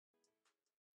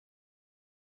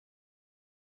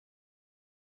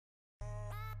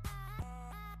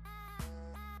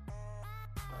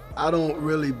I don't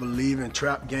really believe in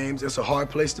trap games. It's a hard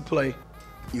place to play.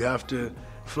 You have to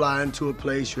fly into a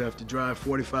place, you have to drive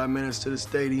 45 minutes to the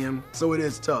stadium, so it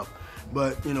is tough.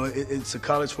 But, you know, it's a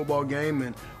college football game,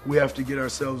 and we have to get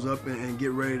ourselves up and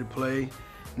get ready to play.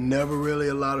 Never really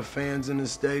a lot of fans in the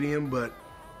stadium, but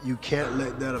you can't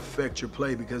let that affect your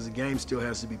play because the game still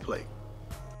has to be played.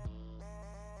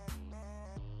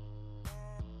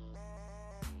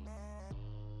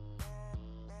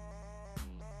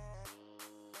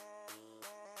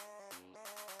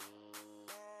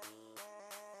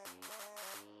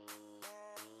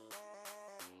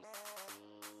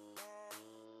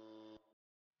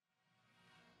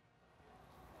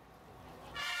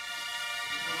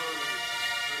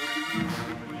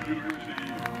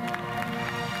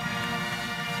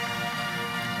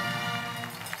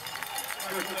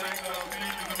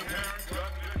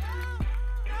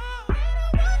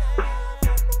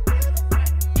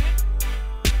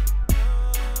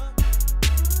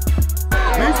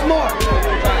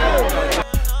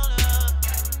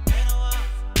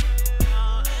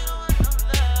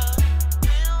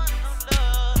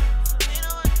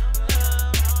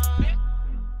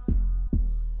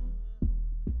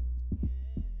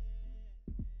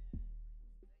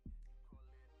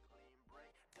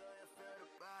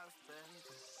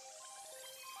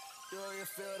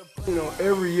 You know,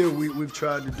 every year we've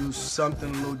tried to do something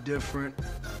a little different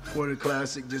for the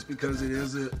Classic just because it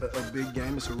is a big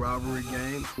game. It's a rivalry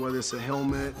game, whether it's a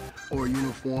helmet or a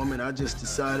uniform. And I just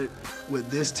decided with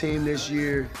this team this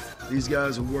year, these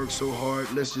guys have worked so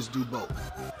hard, let's just do both.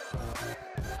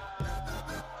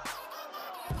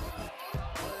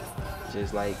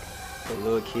 Just like a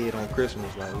little kid on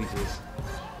Christmas, like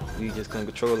we just couldn't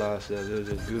control ourselves. It was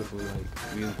just beautiful.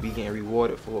 Like we getting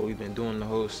rewarded for what we've been doing the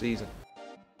whole season.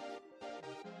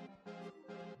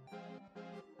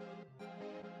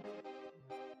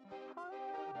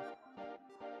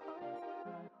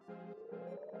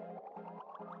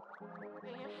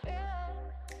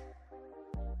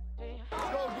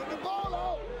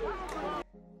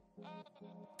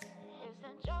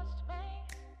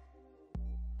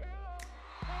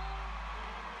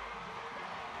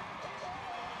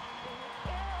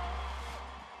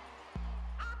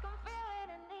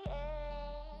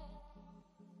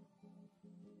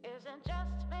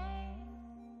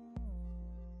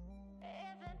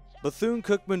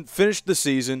 Bethune-Cookman finished the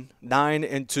season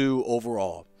 9-2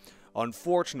 overall.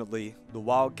 Unfortunately, the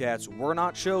Wildcats were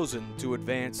not chosen to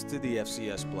advance to the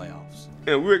FCS playoffs.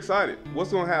 And we're excited.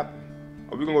 What's going to happen?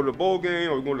 Are we going to go to the bowl game?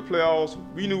 Are we going to the playoffs?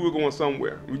 We knew we were going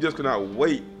somewhere. We just could not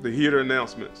wait to hear the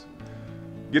announcements.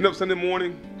 Getting up Sunday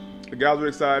morning, the guys were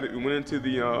excited. We went into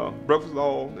the breakfast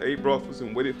hall, ate breakfast,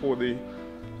 and waited for the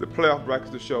playoff brackets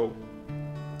to show.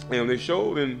 And when they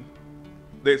showed and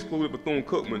they excluded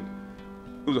Bethune-Cookman,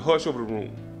 it was a hush over the room.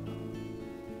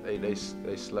 They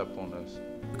slept on us.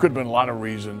 Could have been a lot of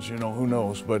reasons, you know, who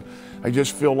knows. But I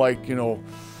just feel like, you know,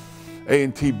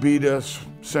 A&T beat us,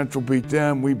 Central beat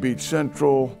them, we beat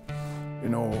Central. You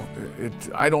know,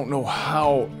 I don't know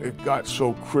how it got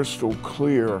so crystal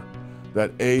clear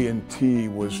that A&T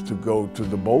was to go to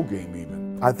the bowl game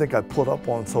even. I think I put up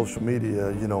on social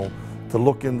media, you know, to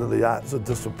look into the eyes of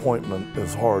disappointment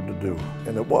is hard to do,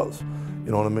 and it was. You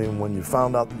know what I mean? When you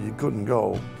found out that you couldn't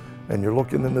go, and you're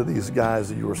looking into these guys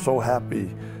that you were so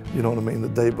happy, you know what I mean, the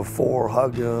day before,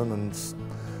 hugging and,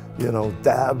 you know,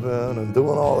 dabbing and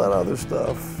doing all that other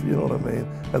stuff, you know what I mean?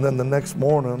 And then the next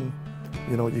morning,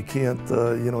 you know, you can't,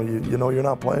 you know you're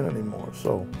not playing anymore.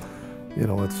 So, you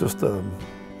know, it's just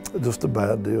a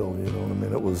bad deal, you know what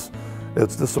I mean?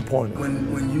 It's disappointing.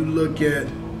 When you look at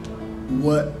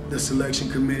what the selection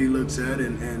committee looks at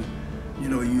and you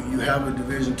know, you have a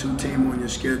Division II team on your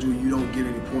schedule, you don't get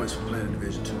any points for playing a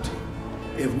Division II team.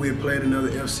 If we had played another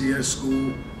FCS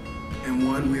school and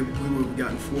won, we would have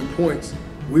gotten 4 points.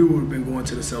 We would have been going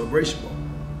to the Celebration Bowl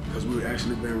because we would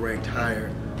actually been ranked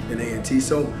higher than A&T.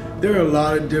 So there are a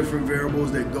lot of different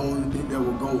variables that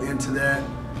will go into that.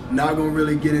 Not gonna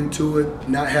really get into it.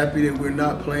 Not happy that we're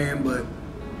not playing, but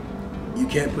you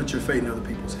can't put your fate in other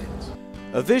people's hands.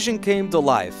 A vision came to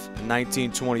life in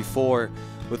 1924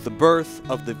 with the birth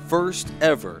of the first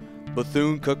ever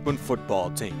Bethune-Cookman football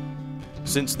team.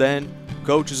 Since then,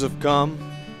 coaches have come,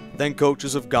 then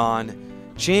coaches have gone,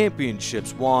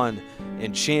 championships won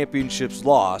and championships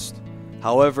lost.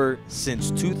 However, since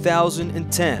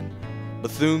 2010,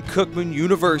 Bethune-Cookman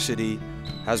University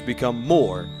has become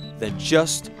more than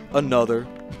just another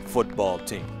football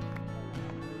team.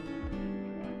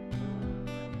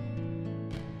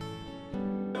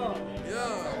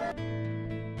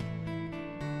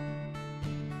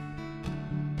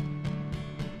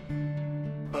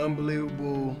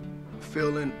 Unbelievable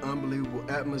feeling, unbelievable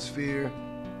atmosphere,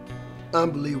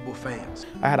 unbelievable fans.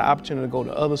 I had an opportunity to go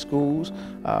to other schools,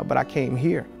 but I came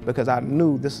here because I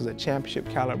knew this is a championship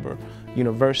caliber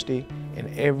university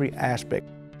in every aspect.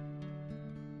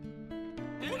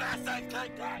 When I say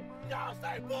take that, y'all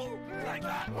say boo, take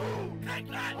that, take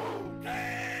that,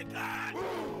 take that.